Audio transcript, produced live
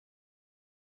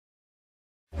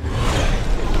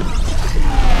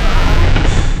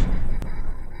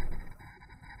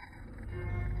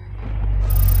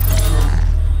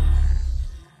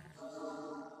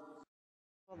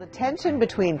tension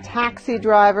between taxi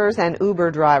drivers and Uber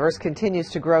drivers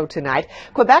continues to grow tonight.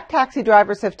 Quebec taxi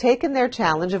drivers have taken their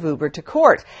challenge of Uber to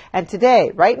court. And today,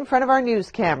 right in front of our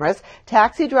news cameras,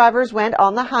 taxi drivers went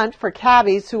on the hunt for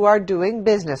cabbies who are doing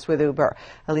business with Uber.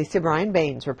 Alicia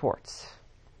Bryan-Baines reports.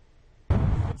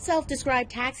 Self-described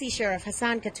taxi sheriff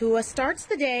Hassan Katua starts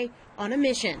the day on a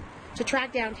mission to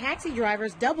track down taxi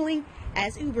drivers doubling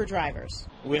as Uber drivers.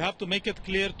 We have to make it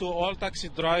clear to all taxi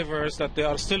drivers that they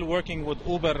are still working with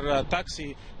Uber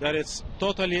taxi, that it's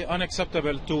totally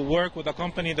unacceptable to work with a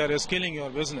company that is killing your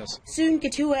business. Soon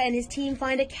Katua and his team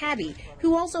find a cabbie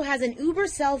who also has an Uber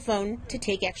cell phone to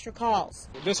take extra calls.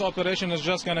 This operation is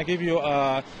just going to give you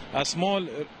a small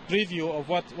preview of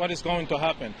what is going to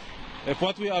happen. If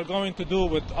what we are going to do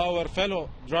with our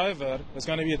fellow driver is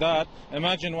going to be that,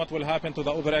 imagine what will happen to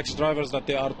the UberX drivers, that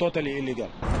they are totally illegal.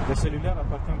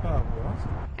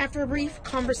 After a brief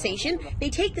conversation, they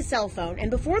take the cell phone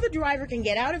and before the driver can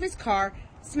get out of his car,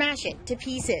 smash it to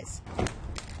pieces.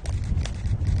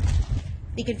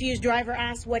 The confused driver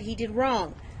asks what he did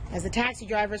wrong, as the taxi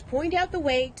drivers point out the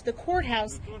way to the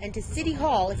courthouse and to City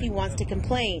Hall if he wants to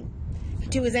complain.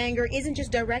 Katua's anger isn't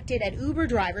just directed at Uber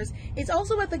drivers, it's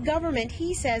also at the government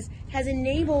he says has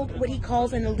enabled what he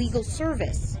calls an illegal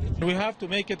service. We have to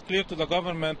make it clear to the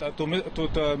government, to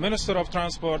the Minister of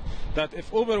Transport, that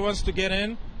if Uber wants to get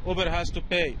in, Uber has to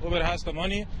pay. Uber has the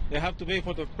money, they have to pay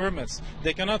for the permits.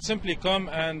 They cannot simply come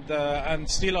and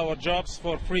steal our jobs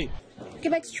for free.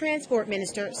 Quebec's transport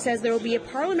minister says there will be a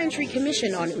parliamentary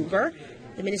commission on Uber.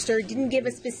 The minister didn't give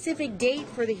a specific date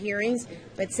for the hearings,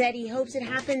 but said he hopes it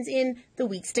happens in the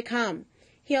weeks to come.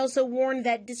 He also warned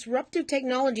that disruptive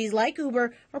technologies like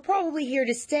Uber are probably here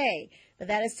to stay, but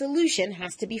that a solution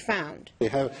has to be found. We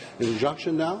have an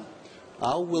injunction now.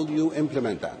 How will you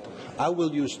implement that? How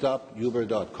will you stop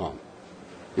Uber.com?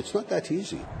 It's not that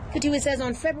easy. Katua says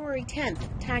on February 10th,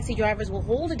 taxi drivers will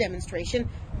hold a demonstration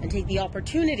and take the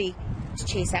opportunity to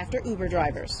chase after Uber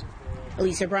drivers.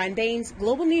 Alicia Bryan-Baines,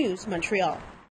 Global News, Montreal.